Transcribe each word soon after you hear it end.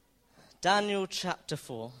Daniel chapter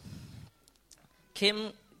 4.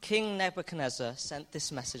 King Nebuchadnezzar sent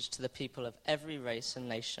this message to the people of every race and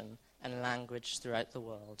nation and language throughout the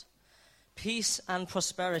world. Peace and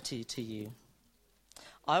prosperity to you.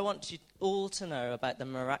 I want you all to know about the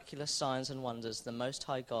miraculous signs and wonders the Most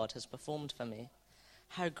High God has performed for me.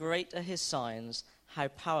 How great are his signs, how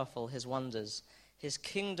powerful his wonders. His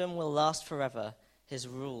kingdom will last forever, his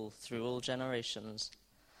rule through all generations.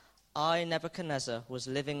 I, Nebuchadnezzar, was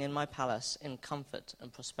living in my palace in comfort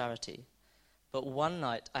and prosperity. But one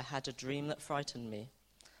night I had a dream that frightened me.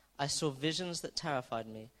 I saw visions that terrified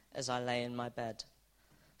me as I lay in my bed.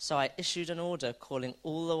 So I issued an order calling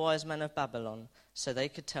all the wise men of Babylon so they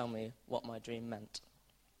could tell me what my dream meant.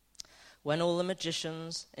 When all the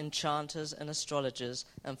magicians, enchanters, and astrologers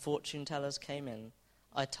and fortune-tellers came in,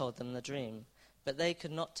 I told them the dream, but they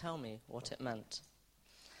could not tell me what it meant.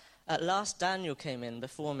 At last Daniel came in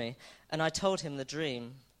before me, and I told him the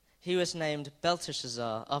dream. He was named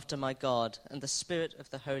Belteshazzar after my God, and the spirit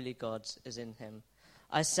of the holy gods is in him.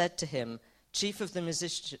 I said to him, Chief of the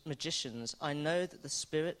magicians, I know that the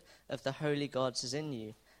spirit of the holy gods is in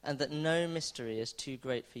you, and that no mystery is too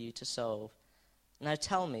great for you to solve. Now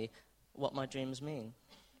tell me what my dreams mean.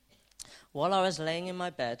 While I was laying in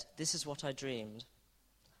my bed, this is what I dreamed.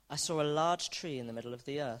 I saw a large tree in the middle of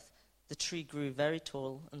the earth. The tree grew very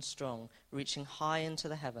tall and strong, reaching high into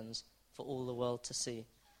the heavens for all the world to see.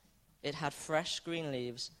 It had fresh green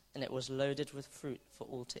leaves, and it was loaded with fruit for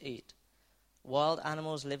all to eat. Wild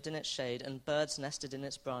animals lived in its shade, and birds nested in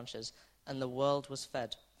its branches, and the world was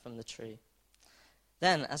fed from the tree.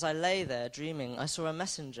 Then, as I lay there dreaming, I saw a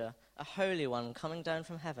messenger, a holy one, coming down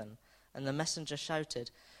from heaven, and the messenger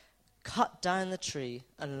shouted, Cut down the tree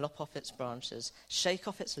and lop off its branches, shake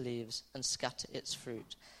off its leaves and scatter its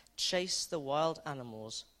fruit. Chase the wild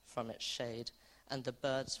animals from its shade and the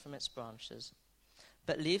birds from its branches.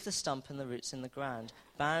 But leave the stump and the roots in the ground,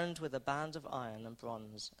 bound with a band of iron and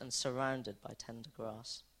bronze and surrounded by tender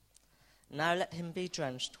grass. Now let him be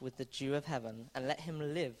drenched with the dew of heaven, and let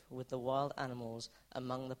him live with the wild animals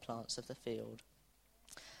among the plants of the field.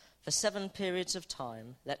 For 7 periods of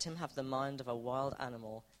time, let him have the mind of a wild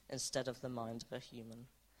animal instead of the mind of a human.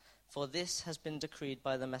 For this has been decreed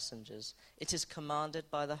by the messengers. It is commanded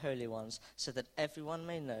by the holy ones, so that everyone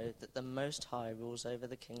may know that the Most High rules over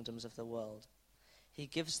the kingdoms of the world. He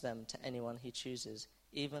gives them to anyone he chooses,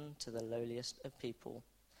 even to the lowliest of people.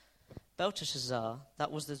 Belteshazzar, that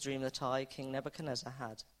was the dream that I, King Nebuchadnezzar,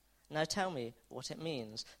 had. Now tell me what it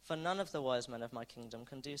means, for none of the wise men of my kingdom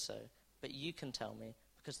can do so, but you can tell me,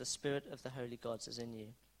 because the spirit of the holy gods is in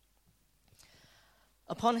you.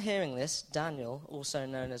 Upon hearing this, Daniel, also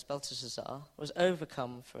known as Belteshazzar, was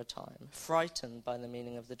overcome for a time, frightened by the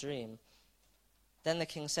meaning of the dream. Then the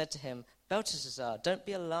king said to him, Belteshazzar, don't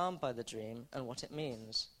be alarmed by the dream and what it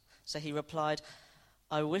means. So he replied,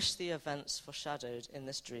 I wish the events foreshadowed in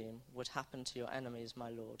this dream would happen to your enemies, my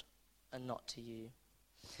lord, and not to you.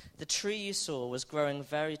 The tree you saw was growing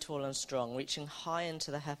very tall and strong, reaching high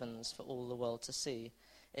into the heavens for all the world to see.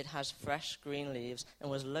 It has fresh green leaves and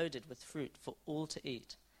was loaded with fruit for all to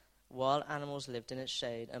eat. Wild animals lived in its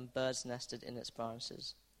shade, and birds nested in its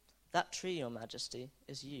branches. That tree, your majesty,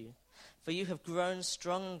 is you. For you have grown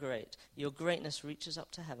strong and great. Your greatness reaches up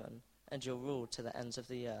to heaven, and your rule to the ends of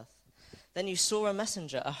the earth. Then you saw a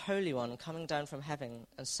messenger, a holy one, coming down from heaven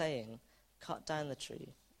and saying, Cut down the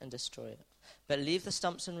tree and destroy it, but leave the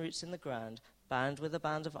stumps and roots in the ground, bound with a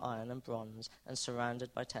band of iron and bronze, and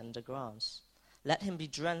surrounded by tender grass. Let him be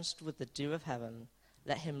drenched with the dew of heaven.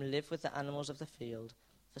 Let him live with the animals of the field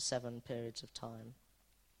for 7 periods of time.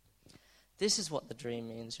 This is what the dream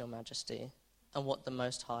means, your majesty, and what the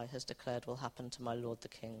Most High has declared will happen to my lord the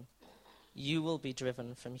king. You will be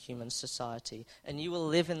driven from human society, and you will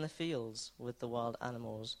live in the fields with the wild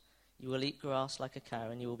animals. You will eat grass like a cow,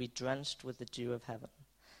 and you will be drenched with the dew of heaven.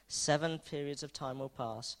 7 periods of time will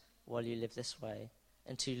pass while you live this way,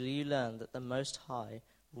 until you learn that the Most High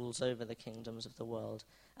rules over the kingdoms of the world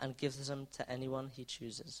and gives them to anyone he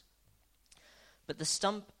chooses. But the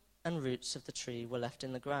stump and roots of the tree were left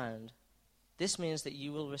in the ground. This means that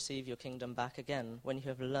you will receive your kingdom back again when you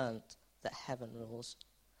have learnt that heaven rules.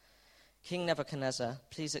 King Nebuchadnezzar,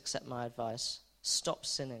 please accept my advice. Stop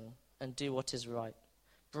sinning and do what is right.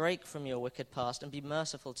 Break from your wicked past and be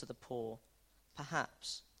merciful to the poor.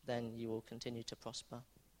 Perhaps then you will continue to prosper.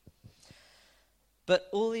 But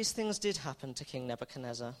all these things did happen to King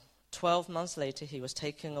Nebuchadnezzar. 12 months later, he was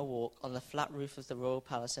taking a walk on the flat roof of the royal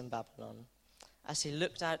palace in Babylon. As he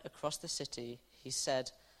looked out across the city, he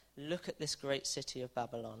said, Look at this great city of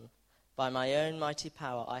Babylon. By my own mighty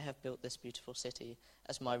power, I have built this beautiful city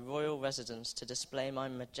as my royal residence to display my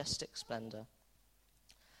majestic splendor.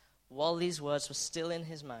 While these words were still in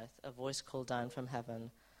his mouth, a voice called down from heaven,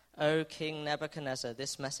 "O King Nebuchadnezzar,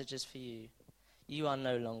 this message is for you. You are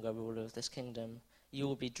no longer ruler of this kingdom. You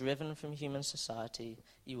will be driven from human society.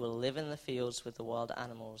 You will live in the fields with the wild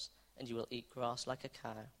animals, and you will eat grass like a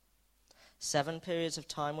cow. 7 periods of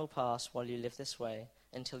time will pass while you live this way,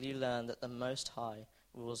 until you learn that the Most High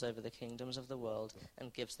rules over the kingdoms of the world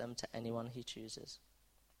and gives them to anyone he chooses."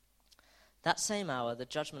 That same hour, the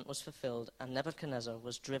judgment was fulfilled, and Nebuchadnezzar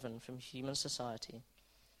was driven from human society.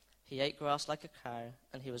 He ate grass like a cow,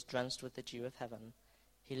 and he was drenched with the dew of heaven.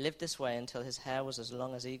 He lived this way until his hair was as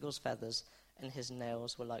long as eagle's feathers, and his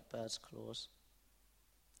nails were like birds' claws.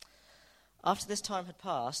 After this time had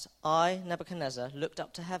passed, I, Nebuchadnezzar, looked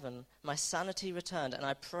up to heaven. My sanity returned, and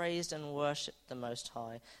I praised and worshipped the Most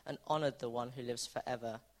High, and honored the one who lives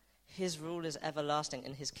forever. His rule is everlasting,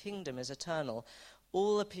 and his kingdom is eternal.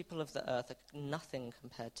 All the people of the earth are nothing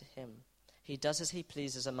compared to him. He does as he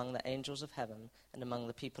pleases among the angels of heaven and among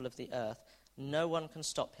the people of the earth. No one can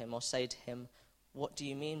stop him or say to him, "What do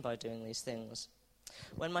you mean by doing these things?"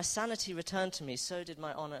 When my sanity returned to me, so did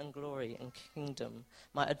my honor and glory and kingdom.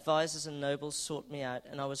 My advisors and nobles sought me out,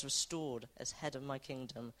 and I was restored as head of my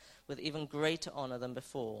kingdom, with even greater honor than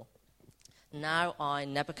before. Now I,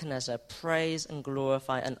 Nebuchadnezzar, praise and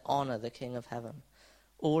glorify and honor the King of heaven.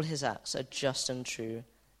 All his acts are just and true,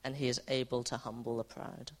 and he is able to humble the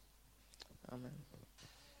proud. Amen.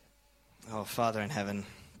 Oh, Father in heaven,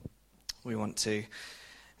 we want to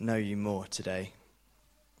know you more today.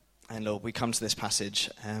 And Lord, we come to this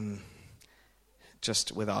passage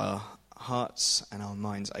just with our hearts and our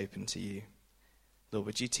minds open to you. Lord,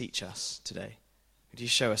 would you teach us today? Would you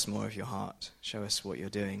show us more of your heart? Show us what you're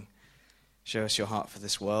doing. Show us your heart for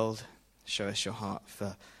this world. Show us your heart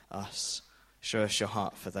for us. Show us your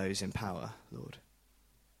heart for those in power, Lord.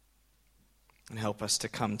 And help us to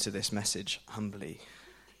come to this message humbly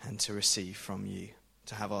and to receive from you,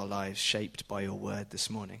 to have our lives shaped by your word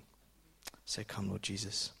this morning. So come, Lord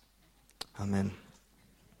Jesus. Amen.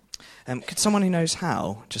 Could someone who knows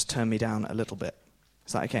how just turn me down a little bit?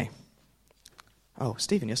 Is that okay? Oh,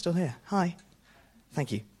 Stephen, you're still here. Hi.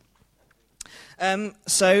 Thank you.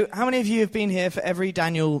 So how many of you have been here for every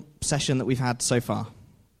Daniel session that we've had so far?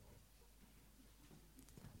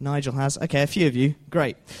 Nigel has. Okay, a few of you.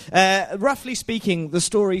 Great. Roughly speaking, the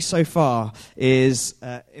story so far is,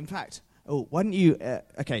 in fact, why don't you,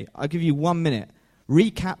 okay, I'll give you 1 minute.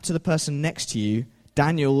 Recap to the person next to you,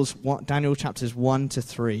 Daniel chapters 1 to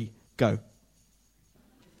 3. Go.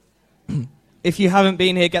 If you haven't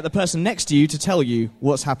been here, get the person next to you to tell you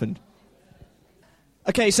what's happened.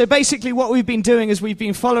 Okay, so basically what we've been doing is we've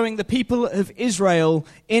been following the people of Israel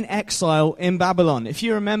in exile in Babylon. If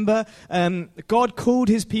you remember, God called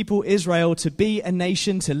his people Israel to be a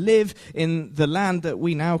nation, to live in the land that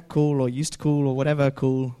we now call, or used to call, or whatever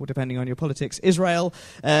call, depending on your politics, Israel.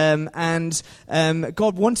 And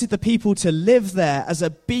God wanted the people to live there as a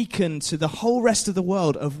beacon to the whole rest of the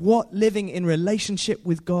world of what living in relationship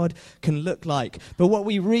with God can look like. But what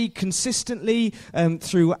we read consistently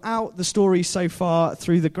throughout the story so far,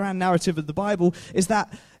 through the grand narrative of the Bible, is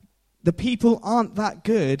that the people aren't that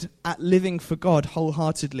good at living for God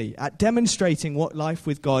wholeheartedly, at demonstrating what life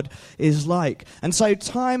with God is like. And so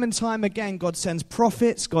time and time again, God sends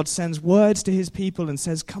prophets, God sends words to his people and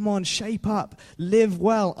says, come on, shape up, live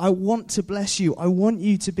well. I want to bless you. I want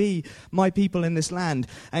you to be my people in this land.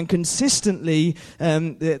 And consistently,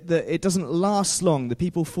 it doesn't last long. The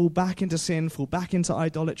people fall back into sin, fall back into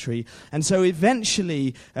idolatry. And so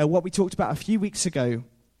eventually, what we talked about a few weeks ago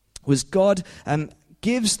was God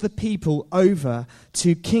gives the people over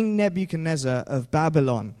to King Nebuchadnezzar of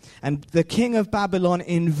Babylon. And the king of Babylon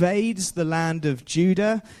invades the land of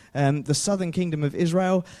Judah, the southern kingdom of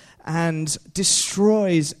Israel, and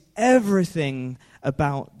destroys everything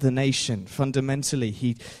about the nation, fundamentally.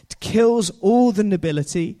 He kills all the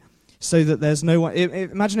nobility so that there's no one.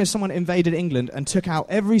 Imagine if someone invaded England and took out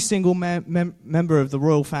every single member of the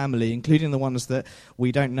royal family, including the ones that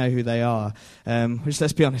we don't know who they are. Which,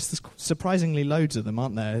 let's be honest, there's surprisingly loads of them,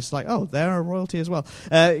 aren't there? It's like, oh, they're a royalty as well.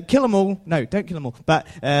 Kill them all. No, don't kill them all. But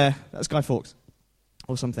that's Guy Fawkes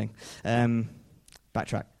or something.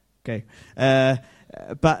 Backtrack. Okay.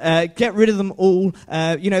 But get rid of them all.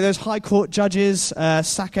 Those high court judges,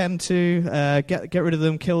 sack them too. Get rid of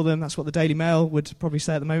them, kill them. That's what the Daily Mail would probably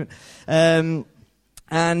say at the moment.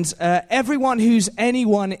 And everyone who's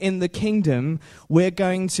anyone in the kingdom, we're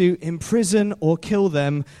going to imprison or kill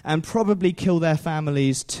them, and probably kill their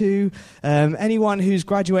families too. Anyone who's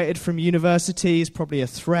graduated from university is probably a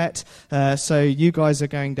threat. So you guys are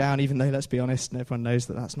going down, even though, let's be honest, everyone knows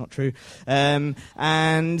that that's not true. But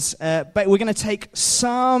we're going to take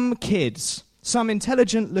some kids Some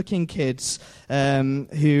intelligent-looking kids who,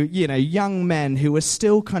 young men who are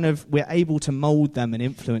still we're able to mold them and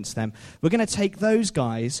influence them. We're going to take those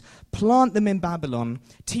guys, plant them in Babylon,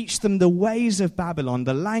 teach them the ways of Babylon,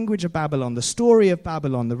 the language of Babylon, the story of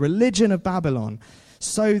Babylon, the religion of Babylon,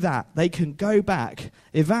 so that they can go back,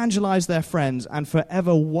 evangelize their friends, and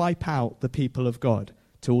forever wipe out the people of God,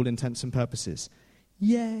 to all intents and purposes.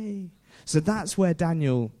 Yay! So that's where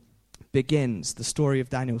Daniel begins, the story of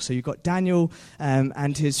Daniel. So you've got Daniel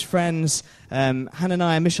and his friends,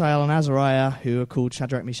 Hananiah, Mishael, and Azariah, who are called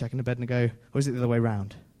Shadrach, Meshach, and Abednego. Or is it the other way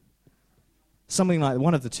around? Something like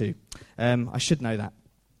one of the two. I should know that,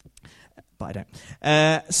 but I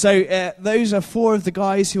don't. So those are four of the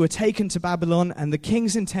guys who are taken to Babylon, and the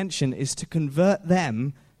king's intention is to convert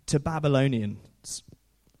them to Babylonians,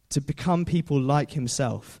 to become people like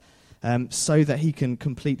himself, so that he can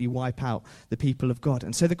completely wipe out the people of God.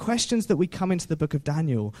 And so the questions that we come into the book of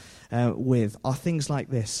Daniel with are things like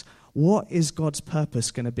this. What is God's purpose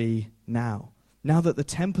going to be now? Now that the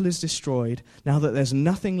temple is destroyed, now that there's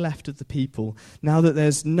nothing left of the people, now that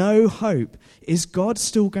there's no hope, is God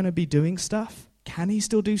still going to be doing stuff? Can he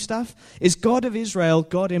still do stuff? Is God of Israel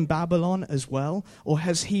God in Babylon as well? Or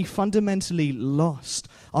has he fundamentally lost?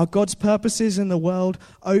 Are God's purposes in the world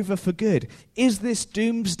over for good? Is this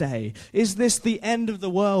doomsday? Is this the end of the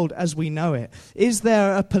world as we know it? Is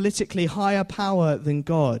there a politically higher power than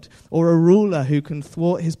God, or a ruler who can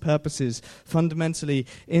thwart his purposes fundamentally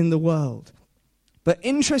in the world? But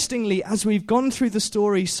interestingly, as we've gone through the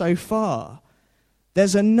story so far,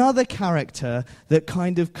 there's another character that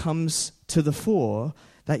kind of comes to the fore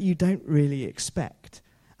that you don't really expect.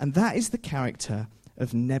 And that is the character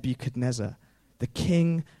of Nebuchadnezzar, the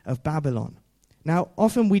king of Babylon. Now,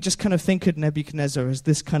 often we just kind of think of Nebuchadnezzar as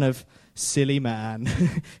this kind of silly man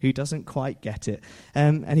who doesn't quite get it.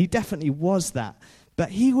 And he definitely was that.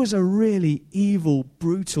 But he was a really evil,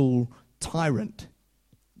 brutal tyrant.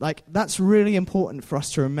 That's really important for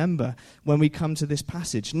us to remember when we come to this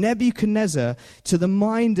passage. Nebuchadnezzar, to the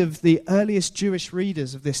mind of the earliest Jewish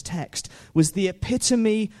readers of this text, was the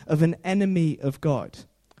epitome of an enemy of God.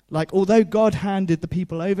 Although God handed the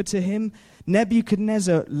people over to him,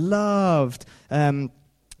 Nebuchadnezzar loved,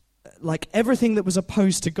 everything that was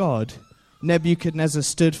opposed to God, Nebuchadnezzar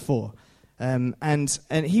stood for. And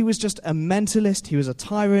he was just a mentalist, he was a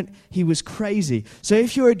tyrant, he was crazy. So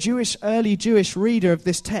if you're a early Jewish reader of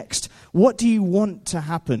this text, what do you want to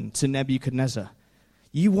happen to Nebuchadnezzar?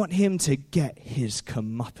 You want him to get his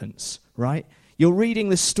comeuppance, right? You're reading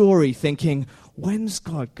the story thinking, when's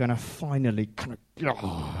God going to finally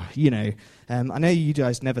I know you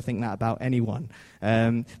guys never think that about anyone.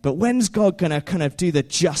 But when's God going to do the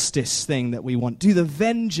justice thing that we want, do the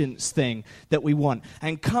vengeance thing that we want,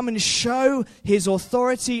 and come and show his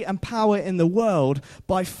authority and power in the world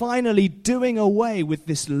by finally doing away with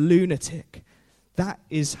this lunatic? That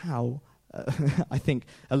is how I think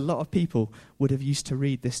a lot of people would have used to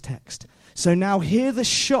read this text. So now hear the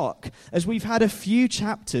shock as we've had a few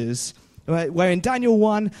chapters where in Daniel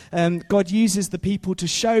 1, God uses the people to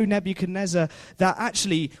show Nebuchadnezzar that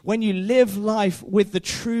actually when you live life with the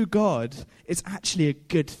true God, it's actually a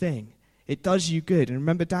good thing. It does you good. And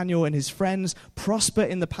remember, Daniel and his friends prosper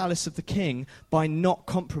in the palace of the king by not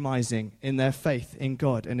compromising in their faith in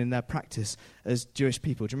God and in their practice as Jewish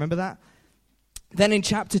people. Do you remember that? Then in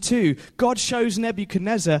chapter 2, God shows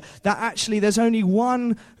Nebuchadnezzar that actually there's only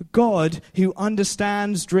one God who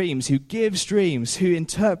understands dreams, who gives dreams, who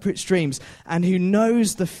interprets dreams, and who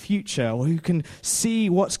knows the future, or who can see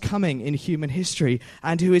what's coming in human history,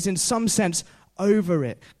 and who is in some sense over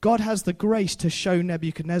it. God has the grace to show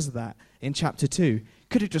Nebuchadnezzar that in chapter 2.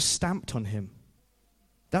 Could have just stamped on him.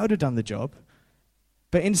 That would have done the job.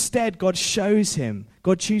 But instead, God shows him.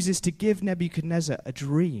 God chooses to give Nebuchadnezzar a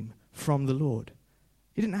dream from the Lord.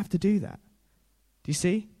 He didn't have to do that. Do you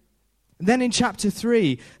see? And then in chapter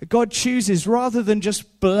 3, God chooses, rather than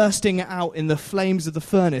just bursting out in the flames of the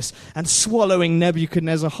furnace and swallowing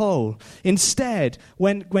Nebuchadnezzar whole, instead,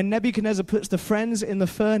 when Nebuchadnezzar puts the friends in the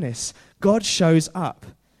furnace, God shows up,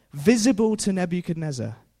 visible to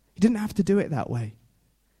Nebuchadnezzar. He didn't have to do it that way.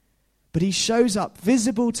 But he shows up,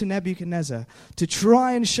 visible to Nebuchadnezzar, to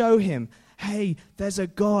try and show him, hey, there's a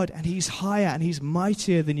God, and he's higher, and he's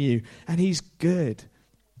mightier than you, and he's good.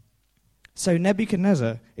 So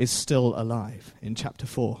Nebuchadnezzar is still alive in chapter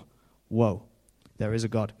 4. Whoa, there is a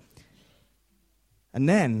God. And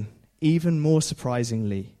then, even more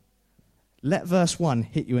surprisingly, let verse 1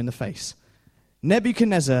 hit you in the face.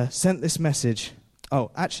 Nebuchadnezzar sent this message.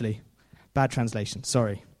 Oh, actually, bad translation,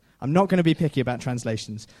 sorry. I'm not going to be picky about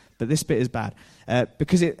translations, but this bit is bad.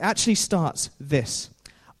 Because it actually starts this.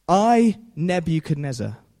 I,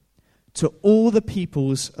 Nebuchadnezzar, to all the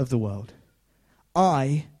peoples of the world.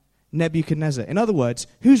 I, Nebuchadnezzar. In other words,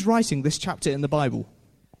 who's writing this chapter in the Bible?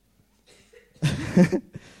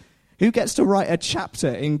 Who gets to write a chapter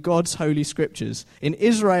in God's holy scriptures, in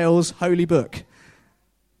Israel's holy book?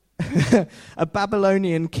 A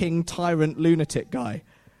Babylonian king, tyrant, lunatic guy.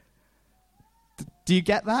 Do you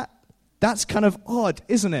get that? That's kind of odd,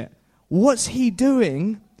 isn't it? What's he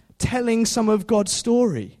doing telling some of God's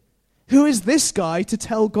story? Who is this guy to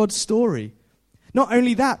tell God's story? Not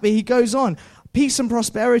only that, but he goes on, peace and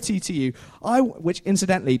prosperity to you. Which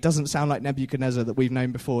incidentally doesn't sound like Nebuchadnezzar that we've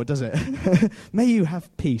known before, does it? May you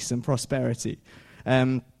have peace and prosperity.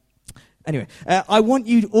 Anyway, I want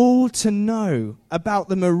you all to know about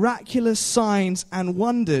the miraculous signs and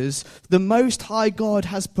wonders the Most High God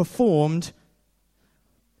has performed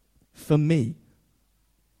for me.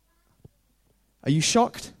 Are you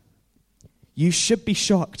shocked? You should be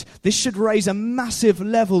shocked. This should raise a massive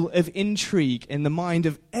level of intrigue in the mind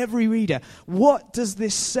of every reader. What does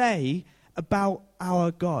this say about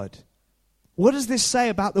our God? What does this say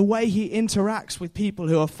about the way he interacts with people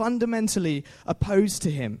who are fundamentally opposed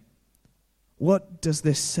to him? What does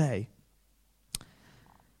this say?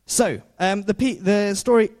 So, the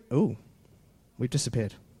story... Oh, we've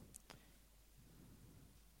disappeared.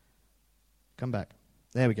 Come back.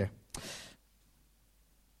 There we go.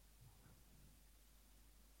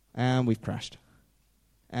 And we've crashed.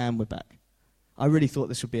 And we're back. I really thought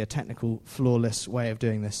this would be a technical, flawless way of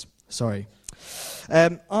doing this. Sorry.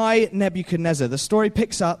 I, Nebuchadnezzar. The story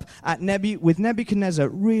picks up with Nebuchadnezzar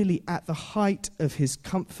really at the height of his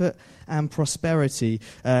comfort and prosperity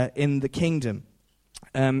in the kingdom.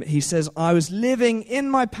 He says, I was living in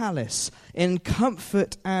my palace in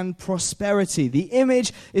comfort and prosperity. The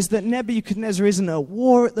image is that Nebuchadnezzar isn't at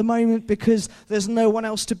war at the moment because there's no one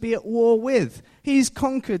else to be at war with. He's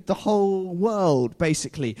conquered the whole world,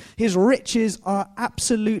 basically. His riches are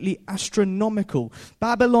absolutely astronomical.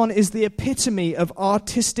 Babylon is the epitome of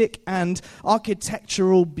artistic and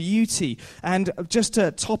architectural beauty. And just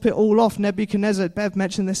to top it all off, Nebuchadnezzar, Bev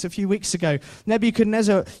mentioned this a few weeks ago,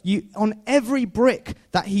 Nebuchadnezzar, on every brick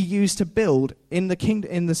that he used to build in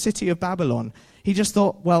the city of Babylon, he just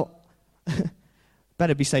thought, well,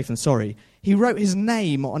 better be safe than sorry. He wrote his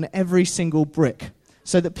name on every single brick,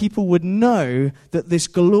 so that people would know that this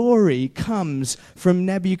glory comes from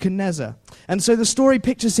Nebuchadnezzar. And so the story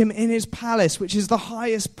pictures him in his palace, which is the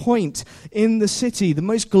highest point in the city, the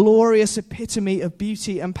most glorious epitome of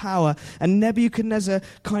beauty and power. And Nebuchadnezzar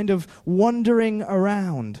kind of wandering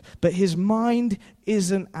around, but his mind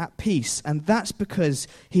isn't at peace. And that's because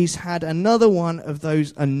he's had another one of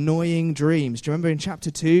those annoying dreams. Do you remember in chapter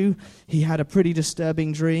 2, he had a pretty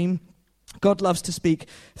disturbing dream? God loves to speak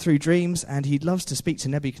through dreams, and he loves to speak to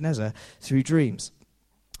Nebuchadnezzar through dreams.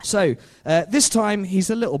 So, this time, he's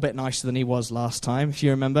a little bit nicer than he was last time, if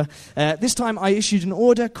you remember. This time, I issued an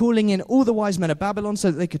order calling in all the wise men of Babylon so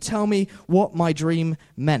that they could tell me what my dream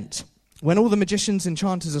meant. When all the magicians,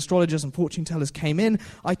 enchanters, astrologers, and fortune tellers came in,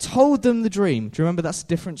 I told them the dream. Do you remember that's the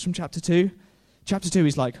difference from chapter 2? Chapter 2,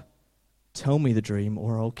 he's like, tell me the dream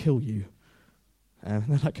or I'll kill you. And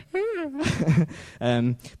they're like,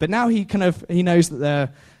 but now he knows that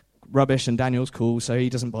they're rubbish and Daniel's cool, so he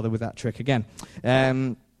doesn't bother with that trick again.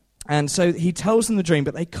 And so he tells them the dream,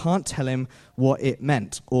 but they can't tell him what it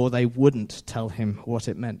meant, or they wouldn't tell him what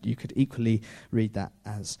it meant. You could equally read that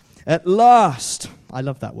as, at last, I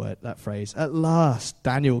love that word, that phrase, at last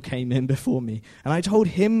Daniel came in before me, and I told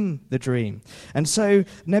him the dream. And so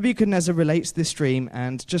Nebuchadnezzar relates this dream,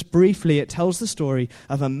 and just briefly it tells the story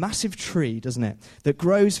of a massive tree, doesn't it, that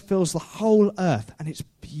grows, fills the whole earth, and it's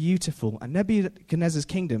beautiful. And Nebuchadnezzar's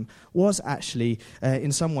kingdom was actually,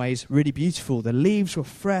 in some ways, really beautiful. The leaves were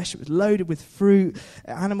fresh, it was loaded with fruit,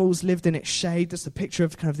 animals lived in its shade. That's the picture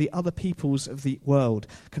of kind of the other peoples of the world,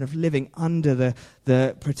 kind of living under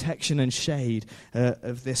the protection and shade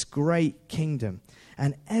of this great kingdom.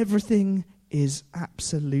 And everything is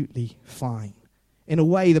absolutely fine. In a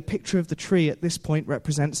way, the picture of the tree at this point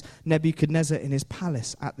represents Nebuchadnezzar in his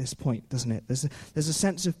palace at this point, doesn't it? There's a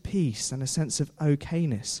sense of peace and a sense of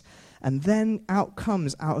okayness. And then out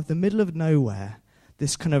of the middle of nowhere,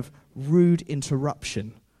 this kind of rude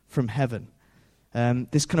interruption from heaven.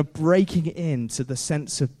 This kind of breaking into the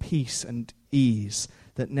sense of peace and ease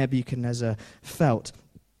that Nebuchadnezzar felt.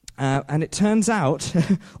 And it turns out,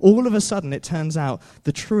 all of a sudden, it turns out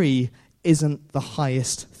the tree isn't the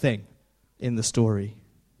highest thing in the story.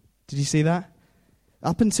 Did you see that?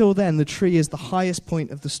 Up until then, the tree is the highest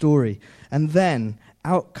point of the story. And then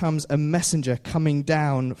out comes a messenger coming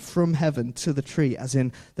down from heaven to the tree, as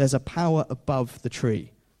in there's a power above the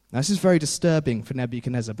tree. Now, this is very disturbing for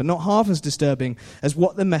Nebuchadnezzar, but not half as disturbing as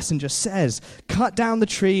what the messenger says. Cut down the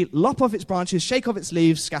tree, lop off its branches, shake off its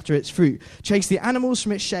leaves, scatter its fruit. Chase the animals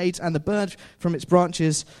from its shades and the bird from its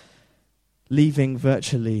branches, leaving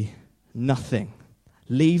virtually nothing.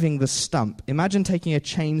 Leaving the stump. Imagine taking a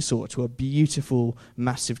chainsaw to a beautiful,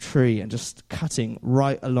 massive tree and just cutting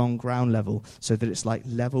right along ground level so that it's like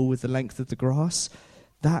level with the length of the grass.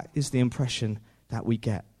 That is the impression that we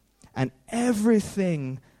get. And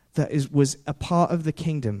everything that was a part of the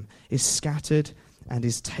kingdom is scattered and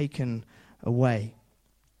is taken away.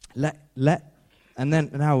 And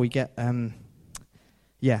then now we get, and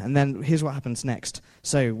then here's what happens next.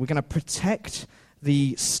 So we're going to protect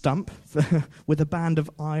the stump with a band of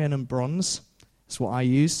iron and bronze. That's what I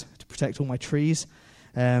use to protect all my trees.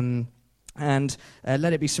 And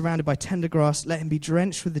let it be surrounded by tender grass. Let him be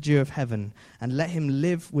drenched with the dew of heaven. And let him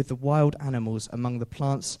live with the wild animals among the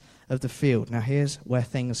plants of the field. Now here's where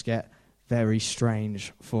things get very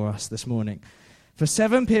strange for us this morning. For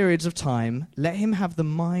 7 periods of time, let him have the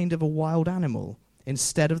mind of a wild animal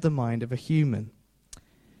instead of the mind of a human.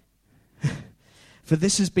 For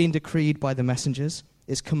this has been decreed by the messengers,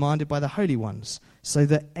 is commanded by the holy ones, so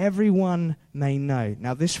that everyone may know.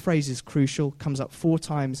 Now this phrase is crucial, comes up 4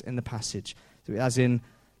 times in the passage, as in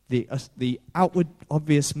the outward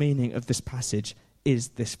obvious meaning of this passage is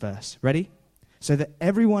this verse. Ready? So that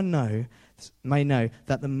everyone may know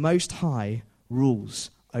that the Most High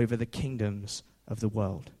rules over the kingdoms of the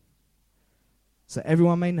world. So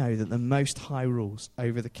everyone may know that the Most High rules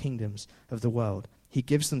over the kingdoms of the world. He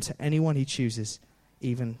gives them to anyone he chooses,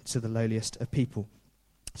 even to the lowliest of people.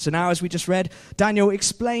 So now, as we just read, Daniel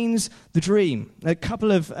explains the dream. A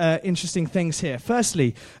couple of interesting things here.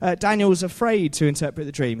 Firstly, Daniel's afraid to interpret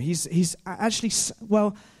the dream. He's actually,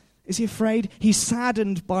 well, is he afraid? He's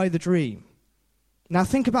saddened by the dream. Now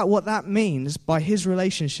think about what that means by his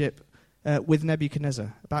relationship with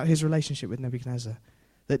Nebuchadnezzar, about his relationship with Nebuchadnezzar.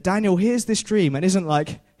 That Daniel hears this dream and isn't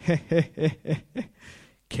like,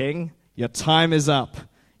 King, your time is up.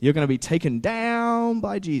 You're going to be taken down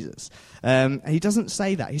by Jesus. He doesn't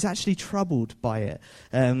say that. He's actually troubled by it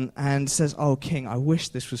and says, oh, King, I wish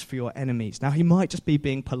this was for your enemies. Now, he might just be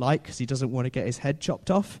being polite because he doesn't want to get his head chopped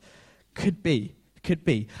off. Could be.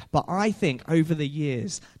 But I think over the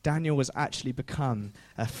years, Daniel has actually become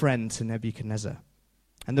a friend to Nebuchadnezzar.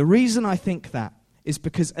 And the reason I think that is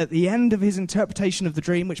because at the end of his interpretation of the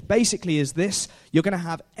dream, which basically is this, you're going to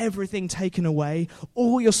have everything taken away,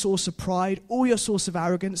 all your source of pride, all your source of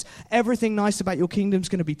arrogance, everything nice about your kingdom is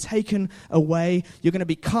going to be taken away. You're going to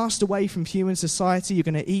be cast away from human society. You're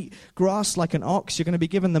going to eat grass like an ox. You're going to be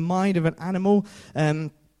given the mind of an animal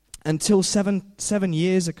until seven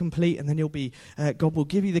years are complete, and then God will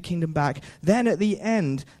give you the kingdom back. Then at the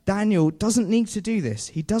end, Daniel doesn't need to do this.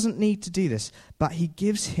 He doesn't need to do this, but he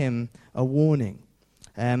gives him a warning.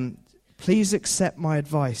 Please accept my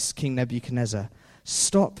advice, King Nebuchadnezzar.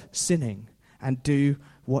 Stop sinning and do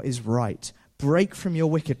what is right. Break from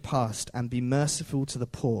your wicked past and be merciful to the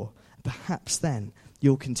poor. Perhaps then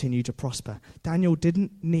you'll continue to prosper. Daniel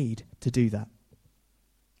didn't need to do that,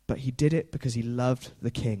 but he did it because he loved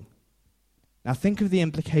the king. Now think of the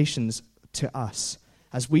implications to us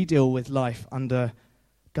as we deal with life under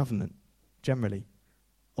government, generally,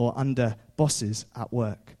 or under bosses at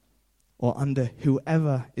work, or under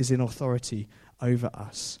whoever is in authority over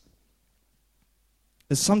us.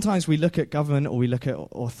 As sometimes we look at government or we look at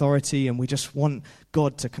authority and we just want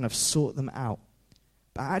God to kind of sort them out.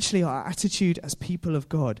 But actually our attitude as people of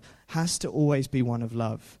God has to always be one of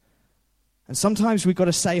love. And sometimes we've got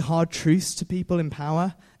to say hard truths to people in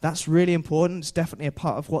power. That's really important. It's definitely a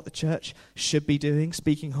part of what the church should be doing,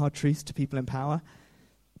 speaking hard truths to people in power.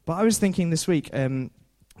 But I was thinking this week,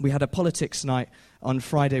 we had a politics night on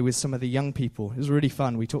Friday with some of the young people. It was really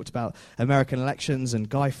fun. We talked about American elections and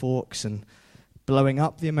Guy Fawkes and blowing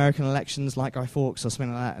up the American elections like Guy Fawkes or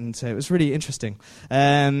something like that. And it was really interesting.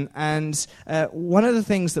 And one of the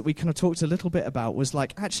things that we kind of talked a little bit about was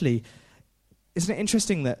like, actually, isn't it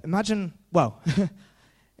interesting that imagine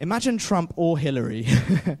Trump or Hillary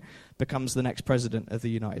becomes the next president of the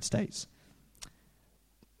United States.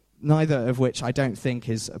 Neither of which I don't think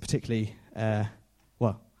is a particularly,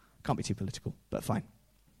 can't be too political, but fine.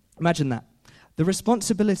 Imagine that. The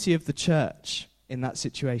responsibility of the church in that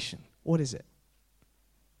situation, what is it?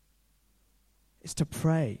 It's to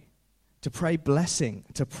pray blessing,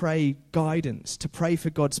 to pray guidance, to pray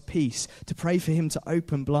for God's peace, to pray for him to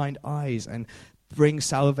open blind eyes and bring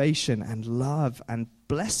salvation and love and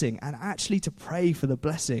blessing, and actually to pray for the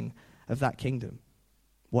blessing of that kingdom,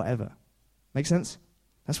 whatever. Make sense?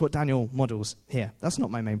 That's what Daniel models here. That's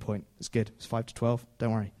not my main point. It's good. It's 5 to 12.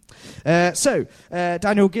 Don't worry. So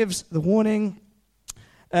Daniel gives the warning.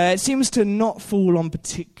 It seems to not fall on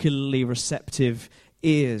particularly receptive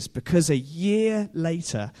ears, because a year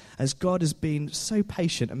later, as God has been so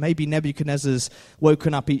patient, and maybe Nebuchadnezzar's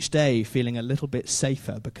woken up each day feeling a little bit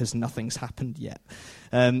safer because nothing's happened yet.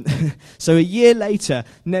 So a year later,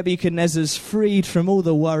 Nebuchadnezzar's freed from all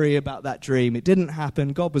the worry about that dream. It didn't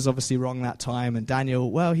happen. God was obviously wrong that time. And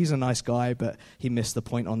Daniel, well, he's a nice guy, but he missed the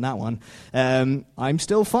point on that one. I'm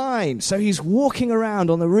still fine. So he's walking around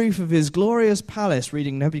on the roof of his glorious palace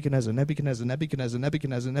reading Nebuchadnezzar, Nebuchadnezzar, Nebuchadnezzar,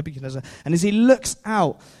 Nebuchadnezzar, Nebuchadnezzar. And as he looks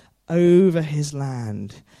out over his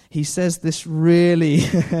land, he says this really,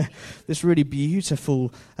 this really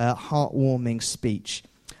beautiful, heartwarming speech.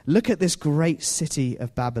 Look at this great city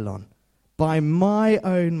of Babylon. By my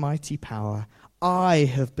own mighty power, I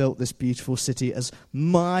have built this beautiful city as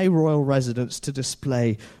my royal residence to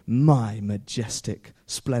display my majestic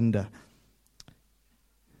splendor.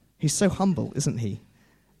 He's so humble, isn't he?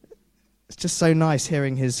 It's just so nice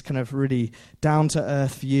hearing his kind of really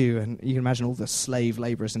down-to-earth view, and you can imagine all the slave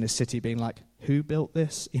laborers in his city being like, who built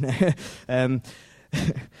this? You know.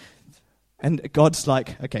 And God's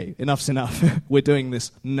like, okay, enough's enough. We're doing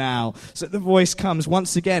this now. So the voice comes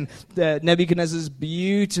once again. Nebuchadnezzar's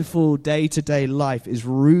beautiful day-to-day life is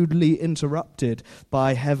rudely interrupted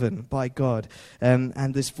by heaven, by God.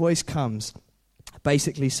 And this voice comes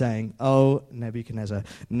basically saying, oh, Nebuchadnezzar,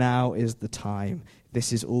 now is the time.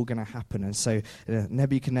 This is all going to happen. And so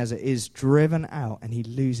Nebuchadnezzar is driven out, and he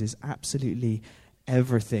loses absolutely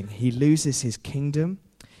everything. He loses his kingdom.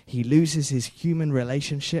 He loses his human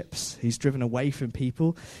relationships. He's driven away from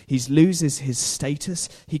people. He loses his status.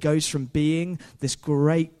 He goes from being this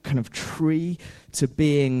great kind of tree to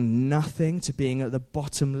being nothing, to being at the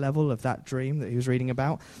bottom level of that dream that he was reading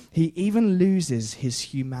about. He even loses his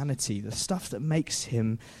humanity, the stuff that makes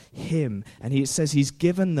him him. And it says he's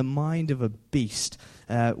given the mind of a beast,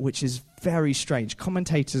 which is very strange.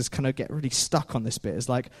 Commentators kind of get really stuck on this bit. It's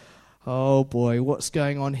like, oh boy, what's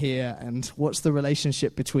going on here? And what's the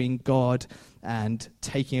relationship between God and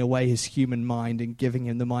taking away his human mind and giving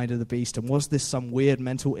him the mind of the beast? And was this some weird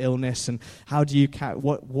mental illness? And how do you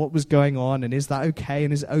what was going on? And is that okay?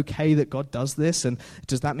 And is it okay that God does this? And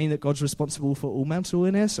does that mean that God's responsible for all mental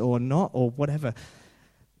illness or not, or whatever?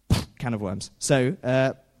 Can of worms. So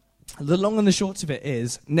the long and the short of it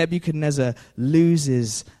is Nebuchadnezzar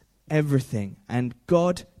loses everything, and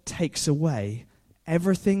God takes away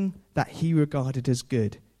everything that he regarded as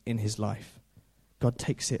good in his life. God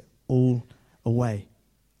takes it all away.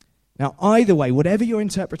 Now, either way, whatever your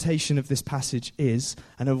interpretation of this passage is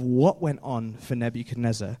and of what went on for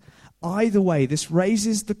Nebuchadnezzar, either way, this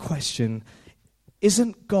raises the question,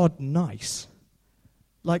 isn't God nice?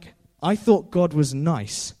 Like, I thought God was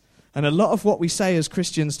nice. And a lot of what we say as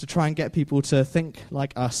Christians to try and get people to think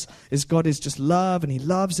like us is God is just love, and he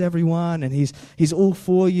loves everyone, and he's all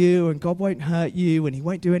for you, and God won't hurt you, and he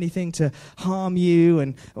won't do anything to harm you.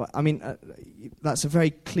 And I mean, that's a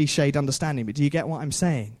very cliched understanding, but do you get what I'm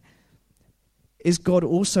saying? Is God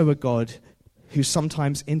also a God who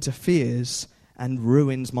sometimes interferes and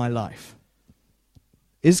ruins my life?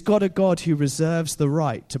 Is God a God who reserves the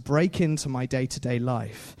right to break into my day-to-day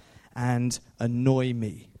life and annoy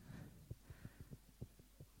me?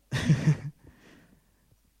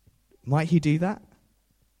 Might he do that?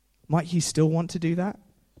 Might he still want to do that?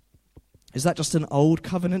 Is that just an old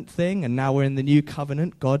covenant thing, and now we're in the new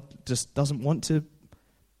covenant? God just doesn't want to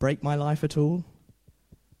break my life at all?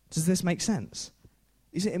 Does this make sense?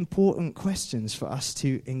 These are important questions for us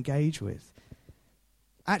to engage with.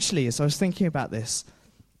 Actually, as I was thinking about this,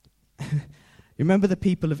 you remember the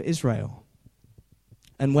people of Israel?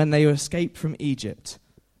 And when they escaped from Egypt,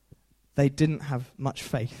 they didn't have much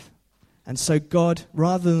faith. And so God,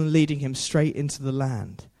 rather than leading him straight into the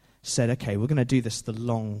land, said, okay, we're going to do this the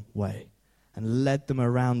long way, and led them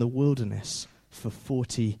around the wilderness for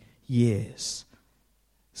 40 years.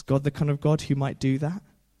 Is God the kind of God who might do that?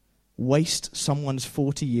 Waste someone's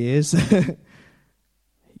 40 years?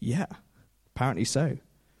 Yeah, apparently so.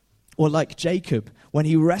 Or like Jacob, when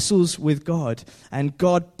he wrestles with God and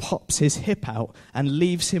God pops his hip out and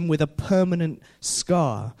leaves him with a permanent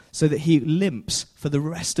scar so that he limps for the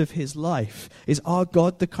rest of his life. Is our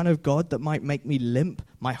God the kind of God that might make me limp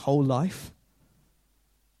my whole life?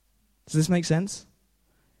 Does this make sense?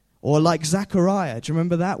 Or like Zechariah. Do you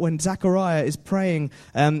remember that? When Zechariah is praying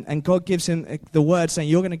and God gives him the word saying,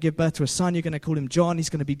 you're going to give birth to a son, you're going to call him John,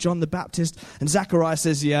 he's going to be John the Baptist. And Zechariah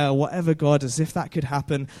says, yeah, whatever, God, as if that could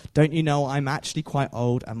happen. Don't you know I'm actually quite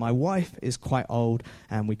old, and my wife is quite old,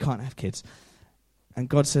 and we can't have kids. And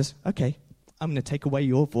God says, okay, I'm going to take away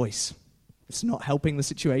your voice. It's not helping the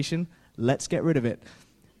situation. Let's get rid of it.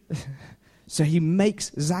 So he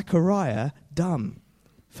makes Zechariah dumb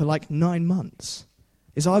for like 9 months.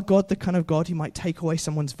 Is our God the kind of God who might take away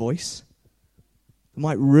someone's voice? Who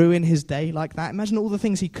might ruin his day like that? Imagine all the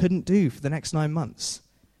things he couldn't do for the next 9 months.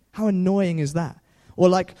 How annoying is that? Or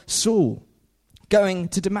like Saul going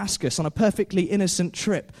to Damascus on a perfectly innocent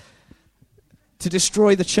trip to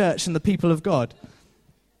destroy the church and the people of God.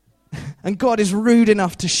 And God is rude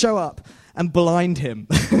enough to show up and blind him.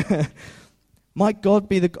 Might God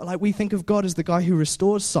be like we think of God as the guy who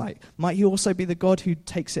restores sight? Might he also be the God who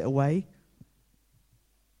takes it away?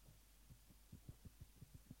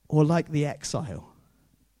 Or like the exile?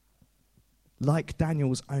 Like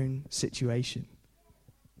Daniel's own situation?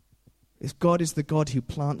 If God is the God who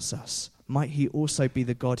plants us, might he also be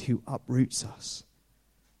the God who uproots us?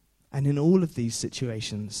 And in all of these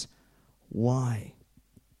situations, why?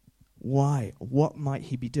 Why? What might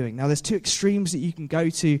he be doing? Now, there's two extremes that you can go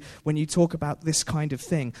to when you talk about this kind of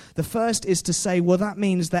thing. The first is to say, well, that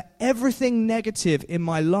means that everything negative in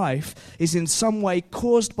my life is in some way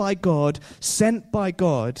caused by God, sent by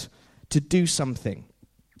God to do something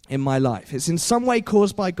in my life. It's in some way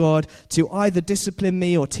caused by God to either discipline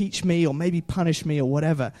me or teach me or maybe punish me or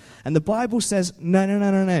whatever. And the Bible says,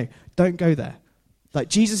 no, don't go there. Like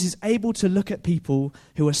Jesus is able to look at people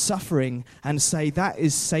who are suffering and say, that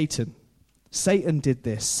is Satan. Satan did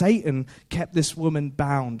this. Satan kept this woman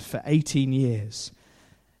bound for 18 years.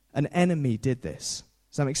 An enemy did this.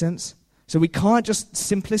 Does that make sense? So we can't just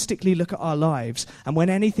simplistically look at our lives and when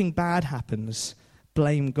anything bad happens,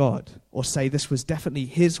 blame God or say this was definitely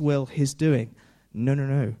his will, his doing.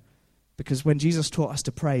 No. Because when Jesus taught us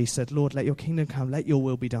to pray, he said, Lord, let your kingdom come, let your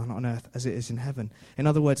will be done on earth as it is in heaven. In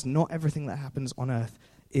other words, not everything that happens on earth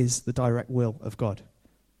is the direct will of God.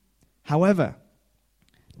 However,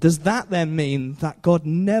 does that then mean that God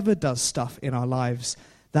never does stuff in our lives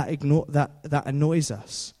that annoys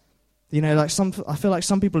us? You know, like I feel like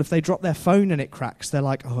some people, if they drop their phone and it cracks, they're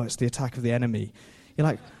like, oh, it's the attack of the enemy. You're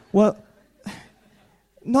like, well,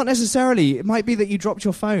 not necessarily. It might be that you dropped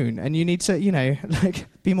your phone and you need to, like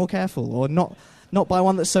be more careful or not buy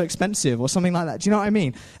one that's so expensive or something like that. Do you know what I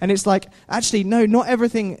mean? And it's like, actually, no, not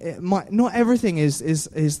everything is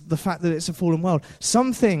the fact that it's a fallen world.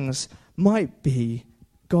 Some things might be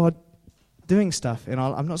God doing stuff.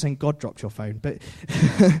 I'm not saying God dropped your phone, but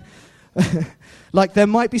like there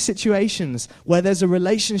might be situations where there's a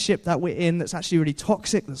relationship that we're in that's actually really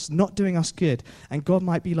toxic, that's not doing us good. And God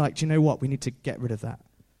might be like, do you know what? We need to get rid of that.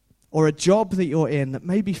 Or a job that you're in that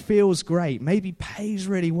maybe feels great, maybe pays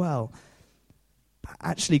really well. But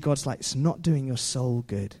actually God's like, it's not doing your soul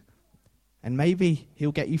good. And maybe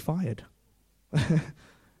he'll get you fired.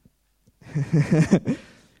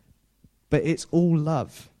 But it's all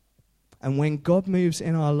love. And when God moves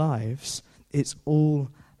in our lives, it's all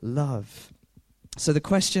love. So the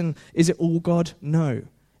question, is it all God? No.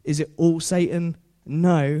 Is it all Satan?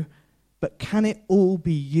 No. But can it all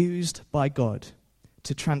be used by God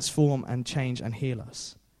to transform and change and heal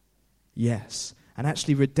us? Yes. And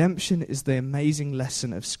actually redemption is the amazing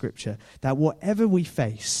lesson of Scripture, that whatever we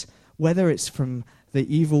face, whether it's from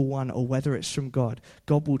the evil one or whether it's from God,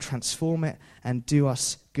 God will transform it and do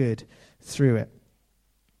us good through it.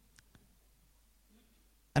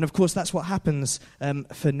 And of course that's what happens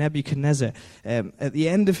for Nebuchadnezzar. At the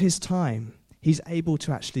end of his time, he's able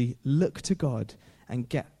to actually look to God and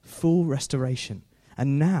get full restoration.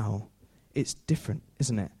 And now it's different,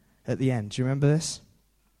 isn't it? At the end. Do you remember this?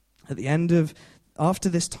 At the end of, after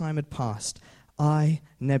this time had passed, I,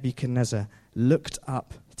 Nebuchadnezzar, looked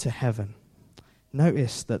up to heaven.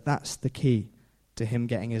 Notice that that's the key to him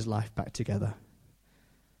getting his life back together.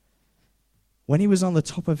 When he was on the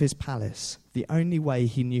top of his palace, the only way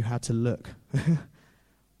he knew how to look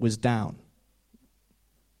was down.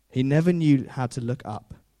 He never knew how to look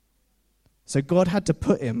up. So God had to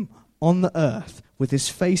put him on the earth with his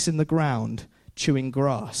face in the ground, chewing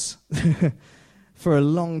grass for a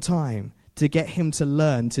long time to get him to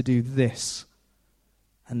learn to do this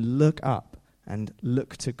and look up and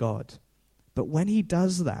look to God. But when he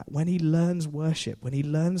does that, when he learns worship, when he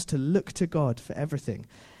learns to look to God for everything,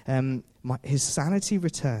 his sanity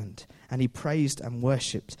returned, and he praised and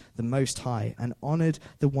worshipped the Most High and honored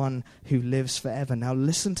the one who lives forever. Now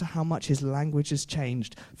listen to how much his language has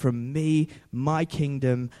changed from me, my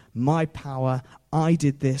kingdom, my power, I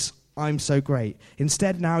did this, I'm so great.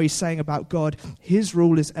 Instead, now he's saying about God, his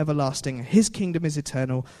rule is everlasting, his kingdom is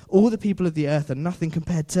eternal, all the people of the earth are nothing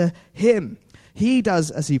compared to him. He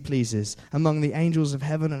does as he pleases among the angels of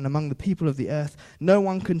heaven and among the people of the earth. No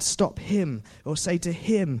one can stop him or say to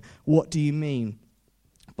him, what do you mean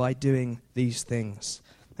by doing these things.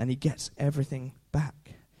 And he gets everything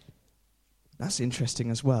back. That's interesting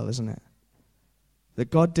as well, isn't it? That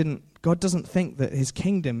God doesn't think that his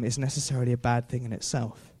kingdom is necessarily a bad thing in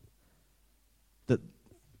itself.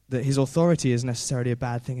 That his authority is necessarily a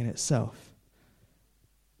bad thing in itself.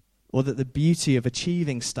 Or that the beauty of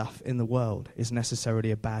achieving stuff in the world is necessarily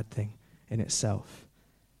a bad thing in itself.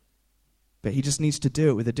 But he just needs to do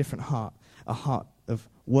it with a different heart, a heart of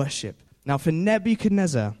worship. Now for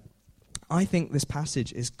Nebuchadnezzar, I think this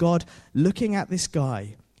passage is God looking at this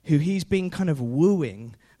guy who he's been kind of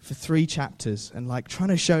wooing for 3 chapters and like trying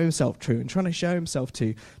to show himself true and trying to show himself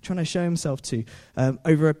to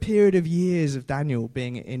over a period of years of Daniel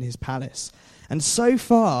being in his palace. And so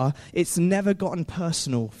far, it's never gotten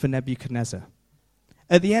personal for Nebuchadnezzar.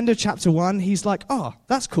 At the end of chapter 1, he's like, oh,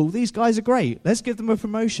 that's cool, these guys are great, let's give them a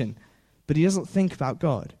promotion. But he doesn't think about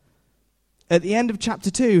God. At the end of chapter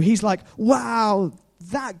 2, he's like, wow,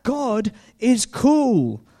 that God is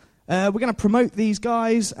cool. We're going to promote these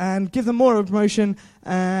guys and give them more of a promotion,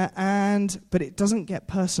 but it doesn't get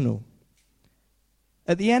personal.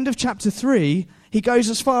 At the end of chapter 3, he goes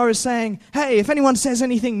as far as saying, hey, if anyone says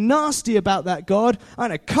anything nasty about that God, I'm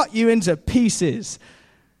going to cut you into pieces.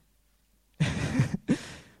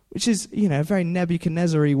 Which is, a very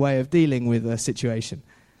Nebuchadnezzar-y way of dealing with a situation.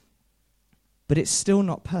 But it's still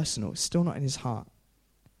not personal. It's still not in his heart.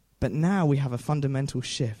 But now we have a fundamental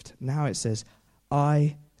shift. Now it says,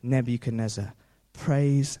 I, Nebuchadnezzar,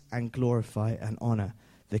 praise and glorify and honor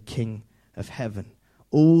the King of heaven.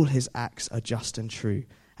 All his acts are just and true,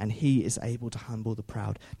 and he is able to humble the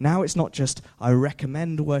proud. Now it's not just, I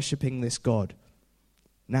recommend worshipping this God.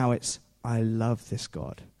 Now it's, I love this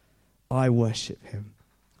God. I worship him.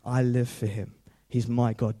 I live for him. He's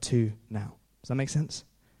my God too now. Does that make sense?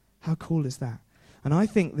 How cool is that? And I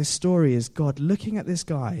think this story is God looking at this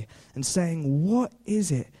guy and saying, what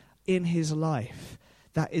is it in his life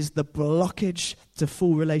that is the blockage to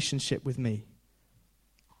full relationship with me?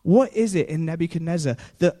 What is it in Nebuchadnezzar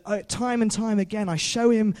that time and time again I show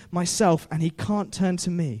him myself and he can't turn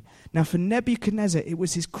to me? Now for Nebuchadnezzar, it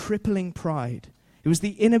was his crippling pride. It was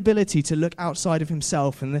the inability to look outside of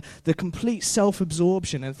himself and the complete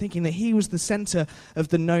self-absorption and thinking that he was the center of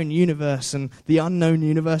the known universe and the unknown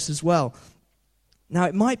universe as well. Now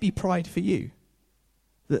it might be pride for you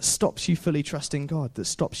that stops you fully trusting God, that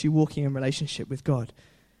stops you walking in relationship with God.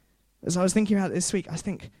 As I was thinking about it this week, I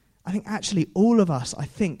think actually all of us,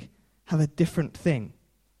 have a different thing,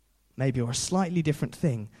 maybe, or a slightly different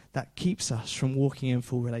thing that keeps us from walking in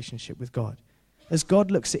full relationship with God. As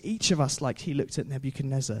God looks at each of us like he looked at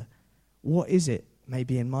Nebuchadnezzar, what is it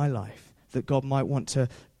maybe in my life that God might want to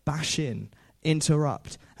bash in,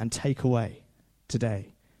 interrupt, and take away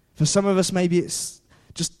today? For some of us, maybe it's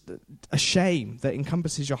just a shame that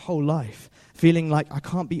encompasses your whole life, feeling like I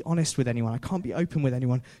can't be honest with anyone, I can't be open with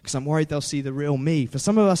anyone because I'm worried they'll see the real me. For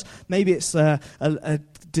some of us, maybe it's a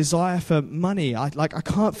desire for money. I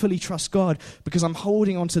can't fully trust God because I'm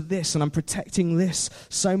holding on to this and I'm protecting this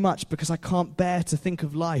so much because I can't bear to think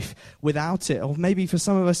of life without it. Or maybe for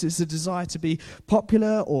some of us, it's a desire to be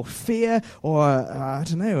popular or fear or,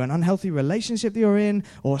 an unhealthy relationship that you're in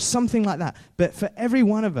or something like that. But for every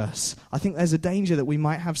one of us, I think there's a danger that we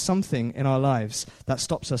might have something in our lives that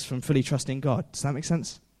stops us from fully trusting God. Does that make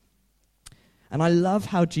sense? And I love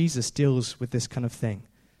how Jesus deals with this kind of thing.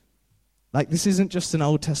 Like, this isn't just an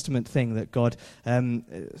Old Testament thing that God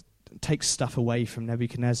takes stuff away from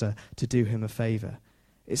Nebuchadnezzar to do him a favor.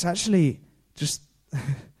 It's actually just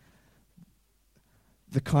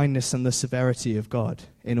the kindness and the severity of God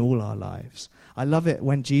in all our lives. I love it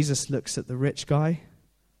when Jesus looks at the rich guy. Do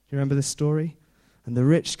you remember this story? And the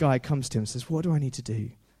rich guy comes to him and says, what do I need to do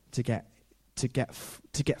to get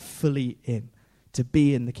fully in, to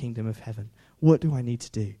be in the kingdom of heaven? What do I need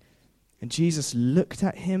to do? And Jesus looked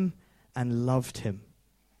at him and loved him.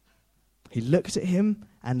 He looked at him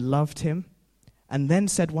and loved him and then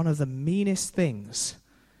said one of the meanest things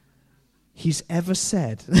he's ever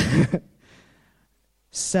said.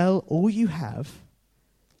 Sell all you have,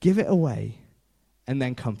 give it away, and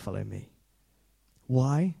then come follow me.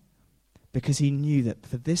 Why? Because he knew that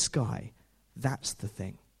for this guy, that's the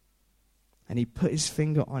thing. And he put his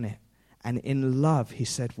finger on it. And in love, he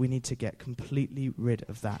said, we need to get completely rid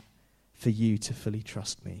of that for you to fully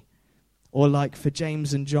trust me. Or like for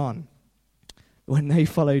James and John, when they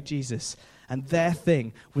followed Jesus, and their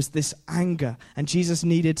thing was this anger, and Jesus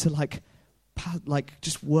needed to like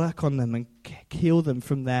just work on them and heal them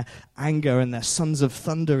from their anger and their sons of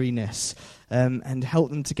thunderiness, and help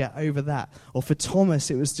them to get over that. Or for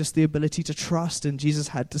Thomas, it was just the ability to trust, and Jesus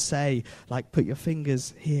had to say, like, put your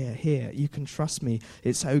fingers here, you can trust me,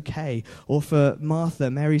 it's okay. Or for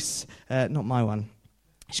Martha, Mary's, not my one,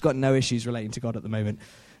 she's got no issues relating to God at the moment.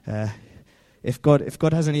 If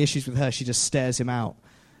God has any issues with her, she just stares him out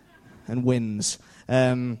and wins.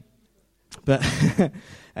 But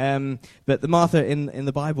the Martha in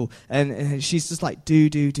the Bible, and she's just like do,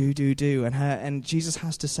 and Jesus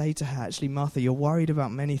has to say to her, actually, Martha, you're worried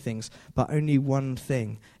about many things, but only one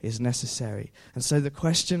thing is necessary. And so the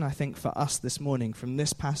question, I think, for us this morning from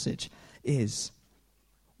this passage is,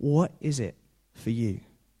 what is it for you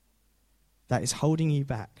that is holding you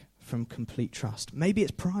back from complete trust? Maybe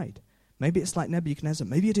it's pride. Maybe it's like Nebuchadnezzar.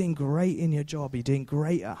 Maybe you're doing great in your job, you're doing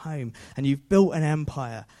great at home, and you've built an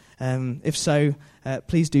empire. If so,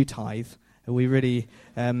 please do tithe. We really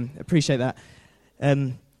appreciate that.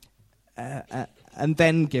 And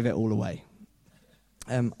then give it all away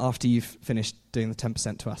after you've finished doing the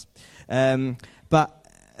 10% to us. But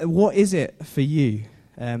what is it for you?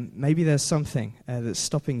 Maybe there's something that's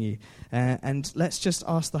stopping you. And let's just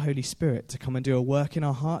ask the Holy Spirit to come and do a work in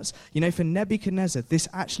our hearts. You know, for Nebuchadnezzar, this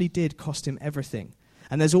actually did cost him everything.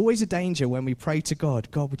 And there's always a danger when we pray to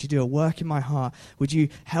God, God, would you do a work in my heart? Would you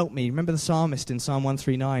help me? Remember the psalmist in Psalm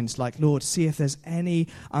 139? It's like, Lord, see if there's any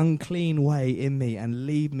unclean way in me and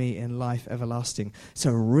lead me in life everlasting. It's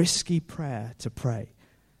a risky prayer to pray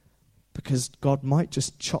because God might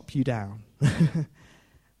just chop you down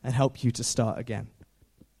and help you to start again.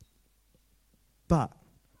 But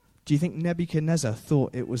do you think Nebuchadnezzar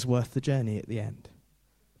thought it was worth the journey at the end?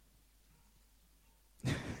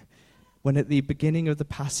 When at the beginning of the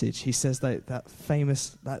passage, he says that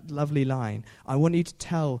famous, that lovely line, I want to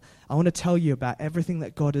tell you about everything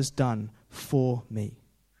that God has done for me.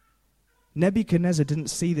 Nebuchadnezzar didn't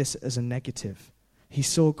see this as a negative. He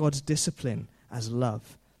saw God's discipline as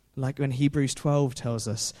love. Like when Hebrews 12 tells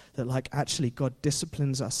us that, like, actually God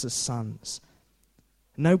disciplines us as sons.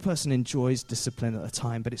 No person enjoys discipline at the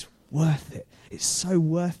time, but it's worth it. It's so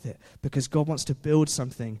worth it because God wants to build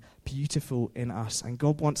something beautiful in us. And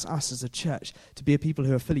God wants us as a church to be a people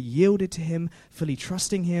who are fully yielded to him, fully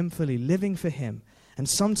trusting him, fully living for him. And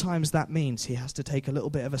sometimes that means he has to take a little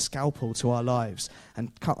bit of a scalpel to our lives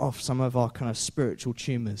and cut off some of our kind of spiritual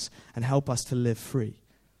tumors and help us to live free.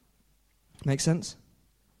 Make sense?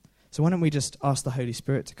 So why don't we just ask the Holy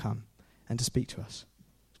Spirit to come and to speak to us?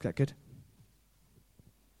 Is that good?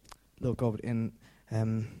 Lord God,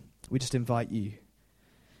 we just invite you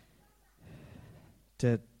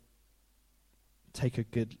to take a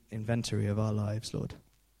good inventory of our lives, Lord.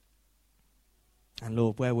 And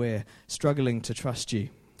Lord, where we're struggling to trust you,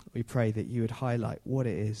 we pray that you would highlight what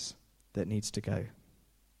it is that needs to go.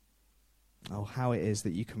 Oh, how it is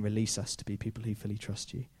that you can release us to be people who fully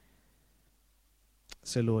trust you.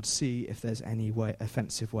 So Lord, see if there's any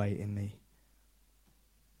offensive way in me.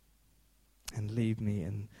 And leave me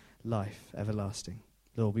in life everlasting.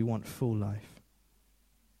 Lord, we want full life.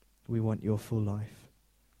 We want your full life.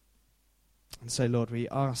 And so, Lord, we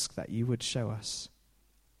ask that you would show us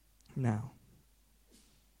now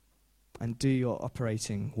and do your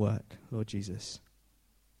operating work, Lord Jesus.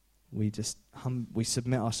 We just we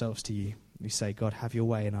submit ourselves to you. We say, God, have your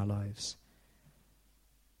way in our lives.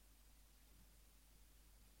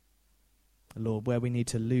 Lord, where we need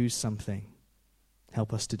to lose something,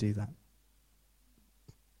 help us to do that.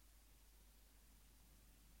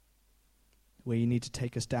 Where you need to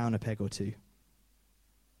take us down a peg or two,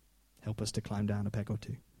 help us to climb down a peg or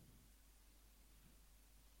two.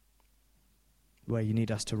 Where you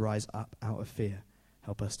need us to rise up out of fear,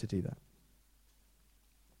 help us to do that.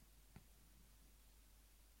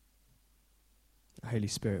 Holy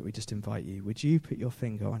Spirit, we just invite you. Would you put your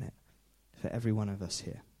finger on it for every one of us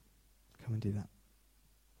here? Come and do that.